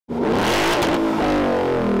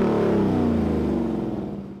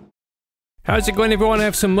How's it going, everyone? I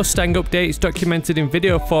have some Mustang updates documented in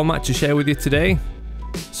video format to share with you today.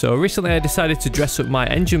 So recently I decided to dress up my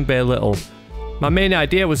engine bay a little. My main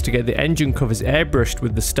idea was to get the engine covers airbrushed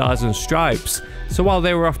with the stars and stripes, so while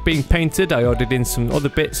they were off being painted I ordered in some other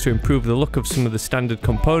bits to improve the look of some of the standard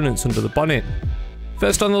components under the bonnet.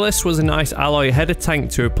 First on the list was a nice alloy header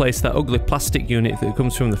tank to replace that ugly plastic unit that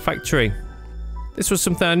comes from the factory. This was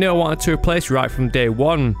something I knew I wanted to replace right from day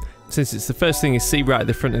one, since it's the first thing you see right at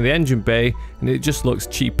the front of the engine bay and it just looks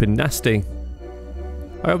cheap and nasty.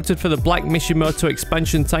 I opted for the black Mishimoto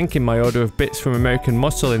expansion tank in my order of bits from American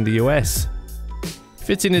Muscle in the US.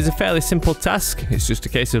 Fitting is a fairly simple task, it's just a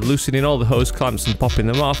case of loosening all the hose clamps and popping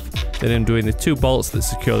them off, then undoing the two bolts that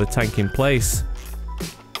secure the tank in place.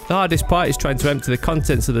 The hardest part is trying to empty the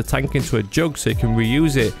contents of the tank into a jug so you can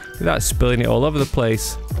reuse it without spilling it all over the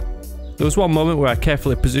place. There was one moment where I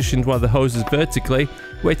carefully positioned one of the hoses vertically,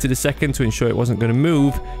 waited a second to ensure it wasn't going to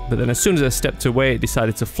move, but then as soon as I stepped away it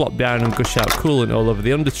decided to flop down and gush out coolant all over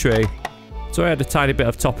the under tray. So I had a tiny bit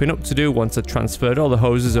of topping up to do once I transferred all the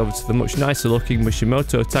hoses over to the much nicer looking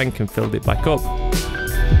Mishimoto tank and filled it back up.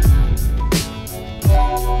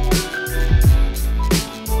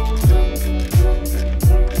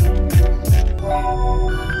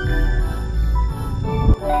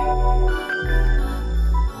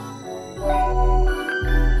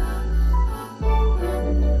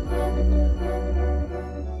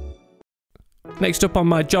 Next up on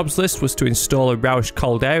my jobs list was to install a Roush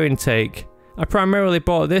Cold Air Intake. I primarily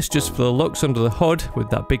bought this just for the looks under the hood, with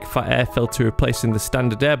that big fat air filter replacing the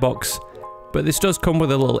standard airbox. But this does come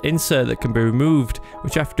with a little insert that can be removed,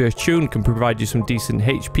 which after a tune can provide you some decent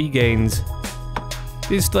HP gains.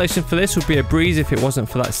 The installation for this would be a breeze if it wasn't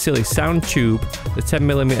for that silly sound tube, the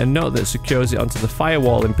 10mm nut that secures it onto the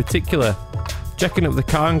firewall in particular. Jacking up the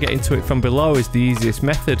car and getting to it from below is the easiest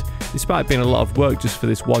method, despite being a lot of work just for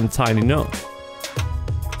this one tiny nut.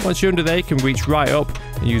 Once you're under there you can reach right up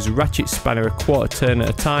and use a ratchet spanner a quarter turn at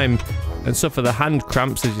a time, and suffer the hand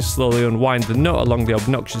cramps as you slowly unwind the nut along the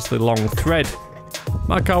obnoxiously long thread.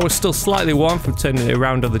 My car was still slightly warm from turning it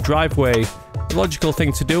around on the driveway. The logical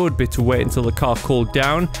thing to do would be to wait until the car cooled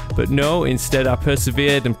down, but no, instead I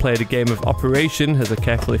persevered and played a game of Operation as I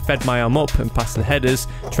carefully fed my arm up and past the headers,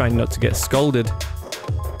 trying not to get scalded.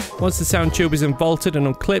 Once the sound tube is unbolted and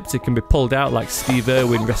unclipped it can be pulled out like Steve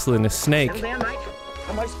Irwin wrestling a snake.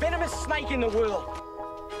 The most venomous snake in the world.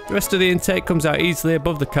 The rest of the intake comes out easily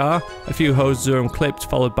above the car, a few hoses are unclipped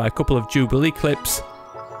followed by a couple of Jubilee clips.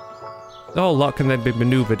 The whole lot can then be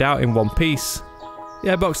manoeuvred out in one piece. The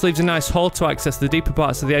airbox leaves a nice hole to access the deeper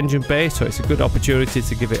parts of the engine bay, so it's a good opportunity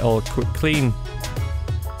to give it all a quick clean.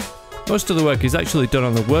 Most of the work is actually done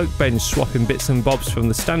on the workbench, swapping bits and bobs from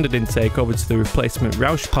the standard intake over to the replacement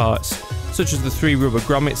Roush parts, such as the 3 rubber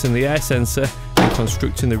grommets and the air sensor, and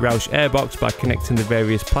constructing the Roush airbox by connecting the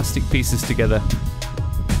various plastic pieces together.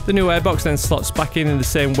 The new airbox then slots back in the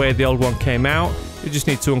same way the old one came out. You just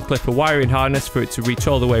need to unclip a wiring harness for it to reach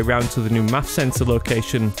all the way around to the new MAF sensor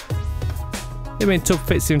location. The main tub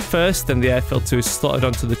fits in first, then the air filter is slotted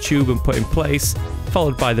onto the tube and put in place,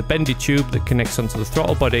 followed by the bendy tube that connects onto the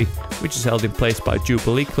throttle body, which is held in place by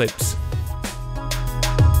Jubilee clips.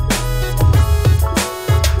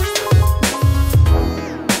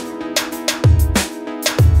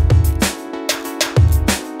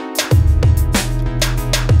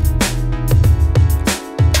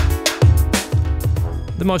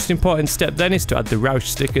 The most important step then is to add the Roush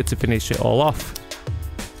sticker to finish it all off.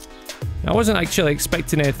 Now, I wasn't actually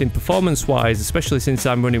expecting anything performance wise, especially since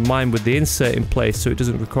I'm running mine with the insert in place so it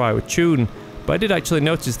doesn't require a tune, but I did actually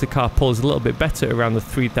notice the car pulls a little bit better around the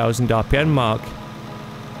 3000 RPM mark.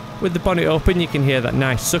 With the bonnet open you can hear that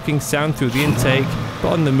nice sucking sound through the intake,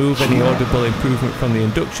 but on the move any audible improvement from the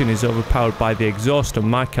induction is overpowered by the exhaust on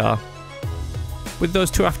my car. With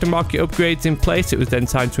those two aftermarket upgrades in place, it was then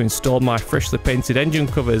time to install my freshly painted engine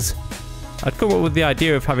covers. I'd come up with the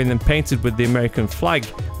idea of having them painted with the American flag,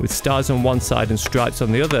 with stars on one side and stripes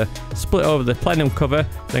on the other, split over the plenum cover,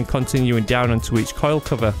 then continuing down onto each coil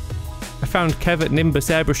cover. I found Kev at Nimbus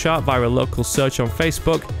Airbrush Art via a local search on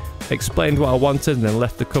Facebook, explained what I wanted and then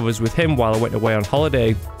left the covers with him while I went away on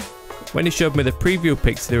holiday. When he showed me the preview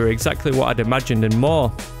pics they were exactly what I'd imagined and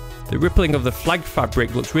more. The rippling of the flag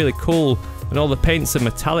fabric looks really cool, and all the paints are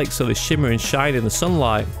metallic so they shimmer and shine in the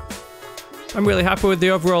sunlight. I'm really happy with the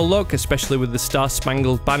overall look, especially with the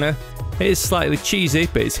star-spangled banner. It is slightly cheesy,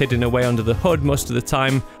 but it's hidden away under the hood most of the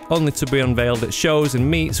time, only to be unveiled at shows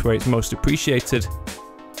and meets where it's most appreciated.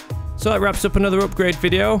 So that wraps up another upgrade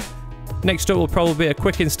video. Next up will probably be a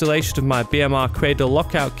quick installation of my BMR Cradle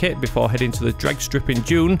lockout kit before heading to the drag strip in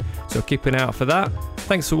June, so keep an eye out for that.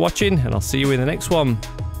 Thanks for watching and I'll see you in the next one.